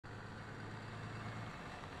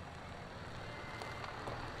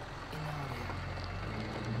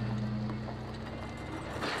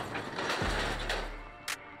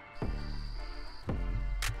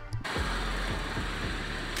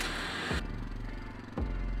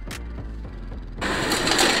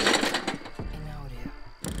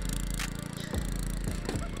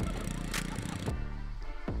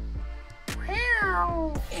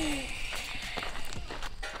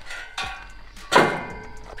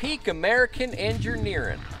peak American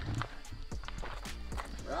engineering.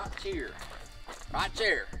 Right here. Right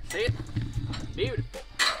there. See it? Beautiful.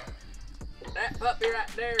 That puppy right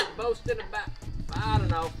there is boasting about, I don't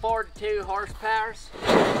know, 42 horsepower.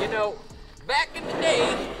 You know, back in the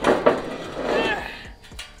day,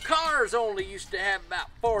 cars only used to have about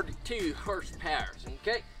 42 horsepower,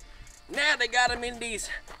 okay? Now they got them in these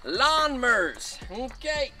lawnmowers,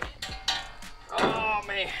 okay? Oh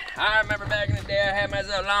man, I remember back in the day I had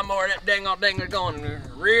myself a lawnmower, that dang old thing was going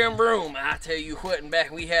rim room. I tell you what, and back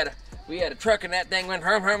we had a truck and that thing went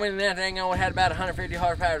and that thing only had about 150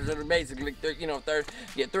 horsepower, so basically, you know,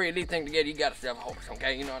 get three of these things together, you got yourself a horse,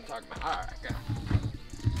 okay? You know what I'm talking about. All right, go.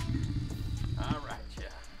 All right,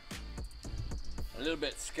 yeah. A little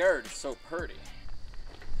bit scared, it's so pretty.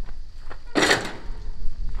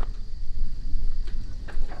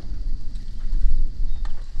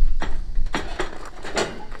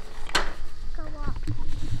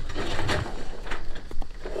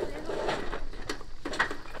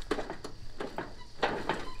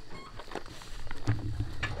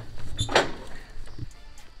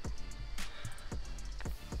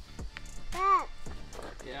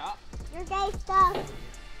 Yeah. Your day stuff.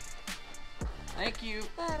 Thank you.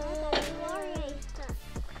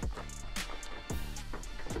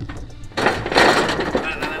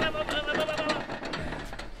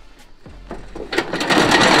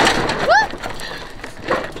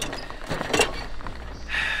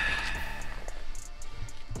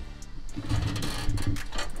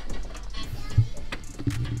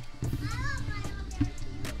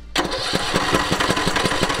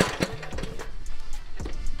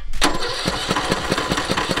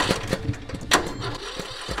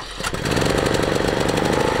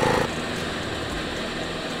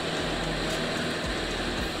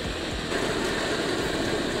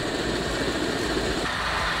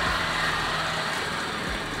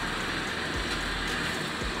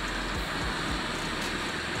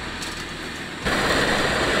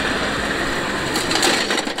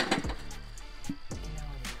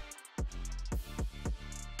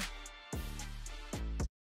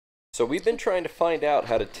 So we've been trying to find out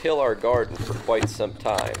how to till our garden for quite some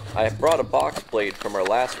time. I brought a box blade from our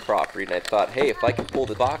last property and I thought, hey, if I can pull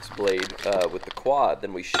the box blade with the quad,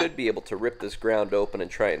 then we should be able to rip this ground open and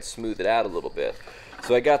try and smooth it out a little bit.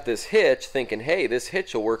 So I got this hitch thinking, hey, this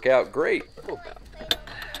hitch will work out great.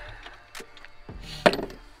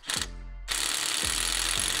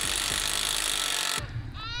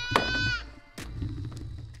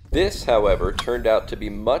 This, however, turned out to be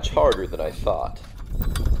much harder than I thought.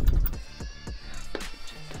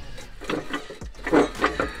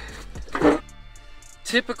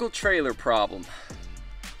 Typical trailer problem.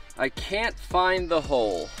 I can't find the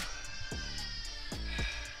hole.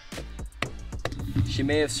 She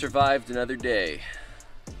may have survived another day,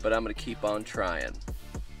 but I'm gonna keep on trying.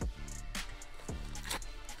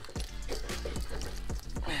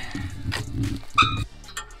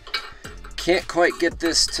 Can't quite get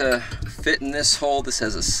this to fit in this hole. This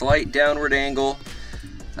has a slight downward angle.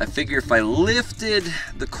 I figure if I lifted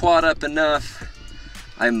the quad up enough,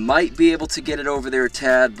 I might be able to get it over there a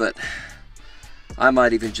tad, but I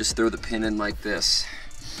might even just throw the pin in like this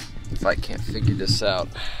if I can't figure this out.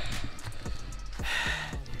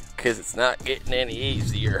 Because it's not getting any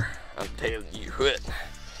easier, I'm telling you what.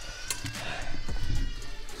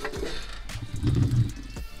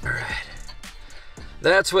 Alright.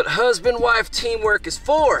 That's what husband-wife teamwork is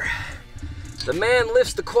for. The man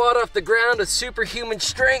lifts the quad off the ground with superhuman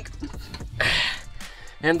strength,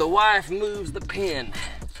 and the wife moves the pin.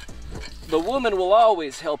 The woman will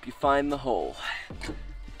always help you find the hole.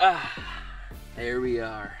 There we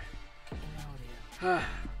are.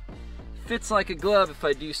 Fits like a glove if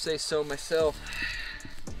I do say so myself.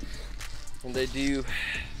 And I do.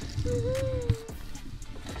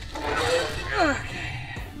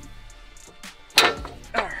 Okay.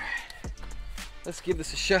 All right. Let's give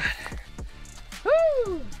this a shot.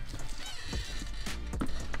 Woo!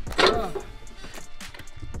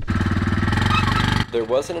 There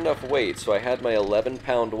wasn't enough weight, so I had my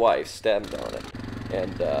 11-pound wife stand on it,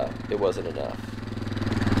 and it wasn't enough.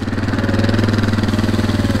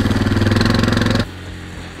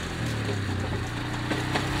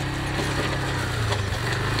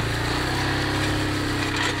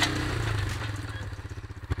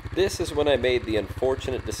 This is when I made the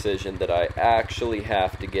unfortunate decision that I actually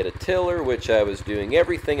have to get a tiller, which I was doing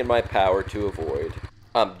everything in my power to avoid.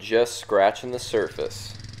 I'm just scratching the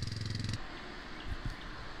surface.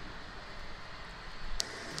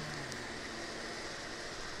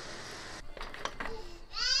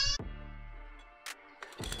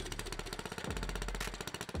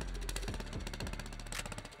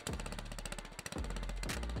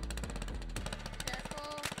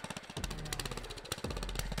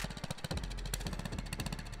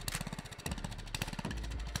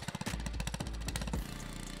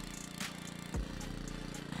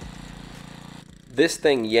 This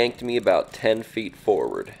thing yanked me about 10 feet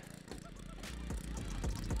forward.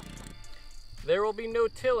 There will be no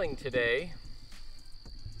tilling today.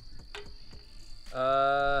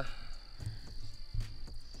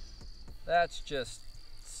 That's just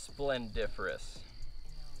splendiferous.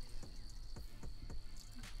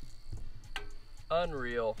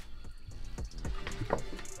 Unreal.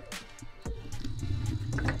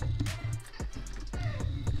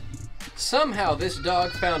 Somehow this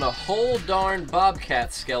dog found a whole darn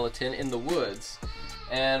bobcat skeleton in the woods.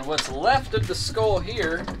 And what's left of the skull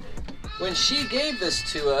here, when she gave this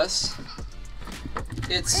to us,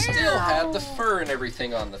 it still had the fur and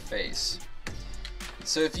everything on the face.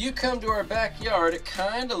 So if you come to our backyard, it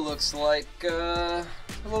kind of looks like a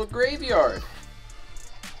little graveyard.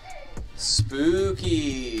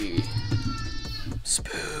 Spooky.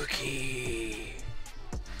 Spooky.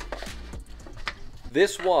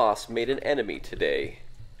 This wasp made an enemy today,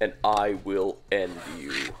 and I will end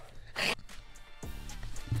you.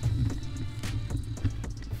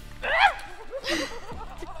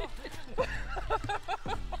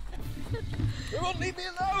 It won't leave me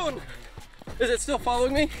alone! Is it still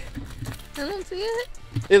following me? I don't see it.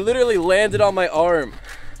 It literally landed on my arm.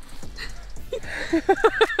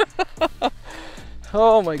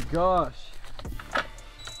 Oh my gosh.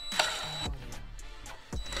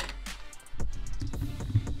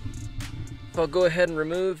 I'll go ahead and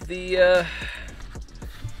remove the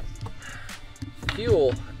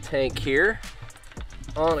fuel tank here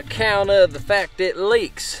on account of the fact it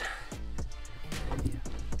leaks.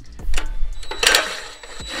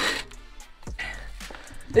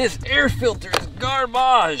 This air filter is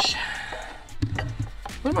garbage.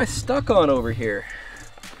 What am I stuck on over here?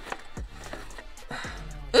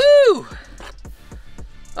 Ooh!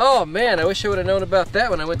 Oh man, I wish I would have known about that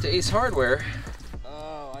when I went to Ace Hardware.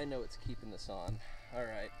 Oh, I know what's keeping this on.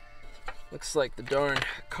 Alright. Looks like the darn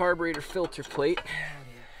carburetor filter plate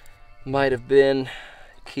might have been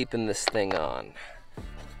keeping this thing on.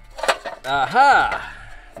 Aha!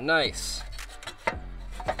 Nice.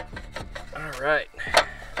 Alright.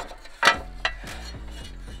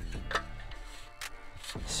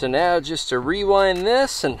 So now just to rewind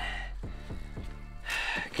this and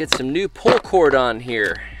get some new pull cord on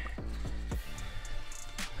here.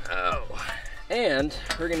 Oh, and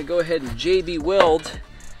we're gonna go ahead and JB weld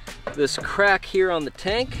this crack here on the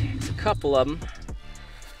tank. It's a couple of them.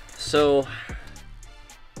 So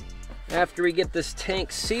after we get this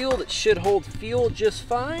tank sealed, it should hold fuel just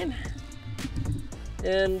fine.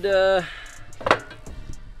 And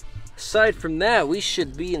aside from that, we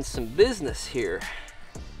should be in some business here.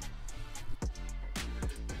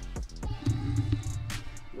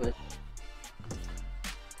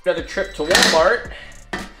 Another trip to Walmart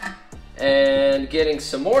and getting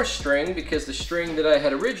some more string because the string that I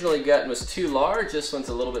had originally gotten was too large. This one's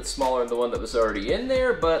a little bit smaller than the one that was already in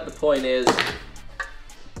there, but the point is,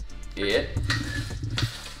 it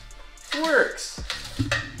works.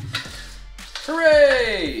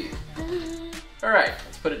 Hooray! All right,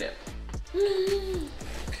 let's put it in.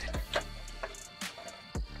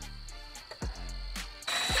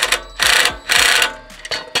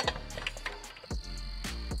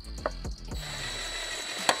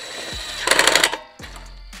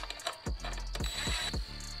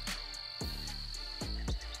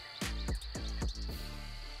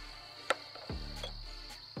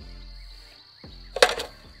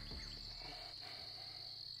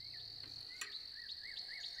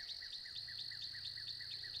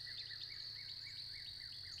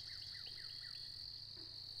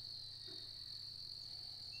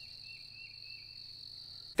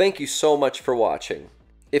 Thank you so much for watching.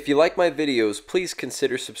 If you like my videos, please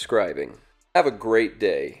consider subscribing. Have a great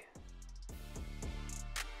day.